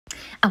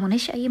I want to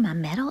show you my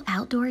metal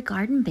outdoor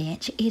garden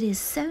bench. It is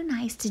so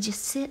nice to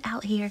just sit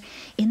out here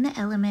in the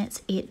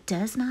elements. It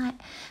does not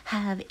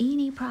have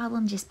any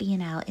problem just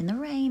being out in the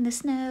rain, the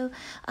snow,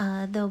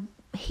 the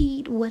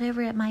heat,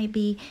 whatever it might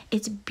be.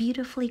 It's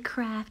beautifully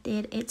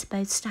crafted. It's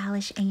both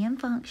stylish and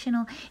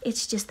functional.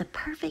 It's just the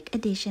perfect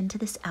addition to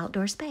this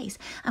outdoor space.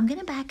 I'm going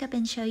to back up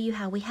and show you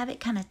how we have it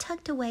kind of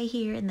tucked away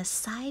here in the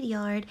side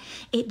yard.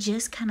 It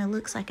just kind of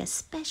looks like a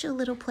special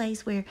little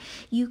place where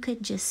you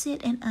could just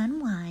sit and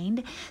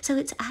unwind. So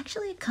it's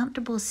actually a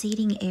comfortable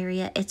seating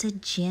area. It's a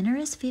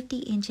generous 50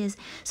 inches,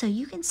 so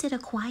you can sit a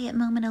quiet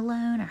moment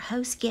alone or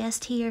host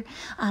guests here.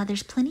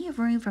 There's plenty of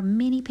room for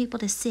many people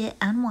to sit,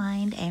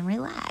 unwind, and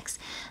relax.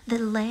 The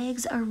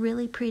legs are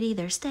really pretty.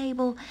 They're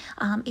stable.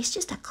 It's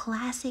just a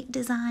classic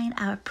design.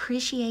 I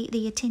appreciate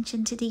the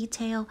attention to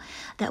detail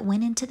that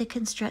went into the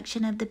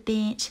construction of the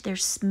bench.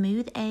 There's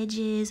smooth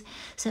edges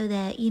so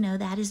that,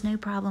 that is no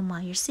problem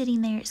while you're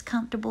sitting there. It's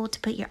comfortable to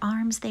put your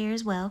arms there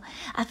as well.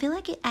 I feel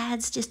like it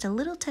adds just a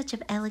little touch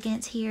of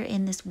elegance here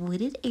in this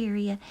wooded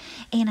area.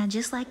 And I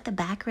just like the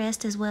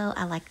backrest as well.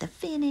 I like the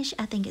finish.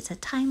 I think it's a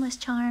timeless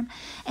charm.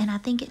 And I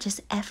think it just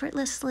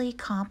effortlessly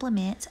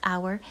complements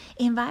our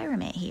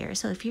environment here.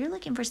 So if you're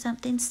looking for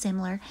something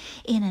similar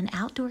in an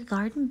outdoor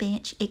garden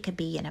bench, it could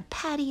be in a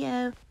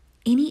patio,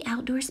 any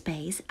outdoor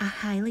space, I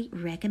highly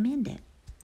recommend it.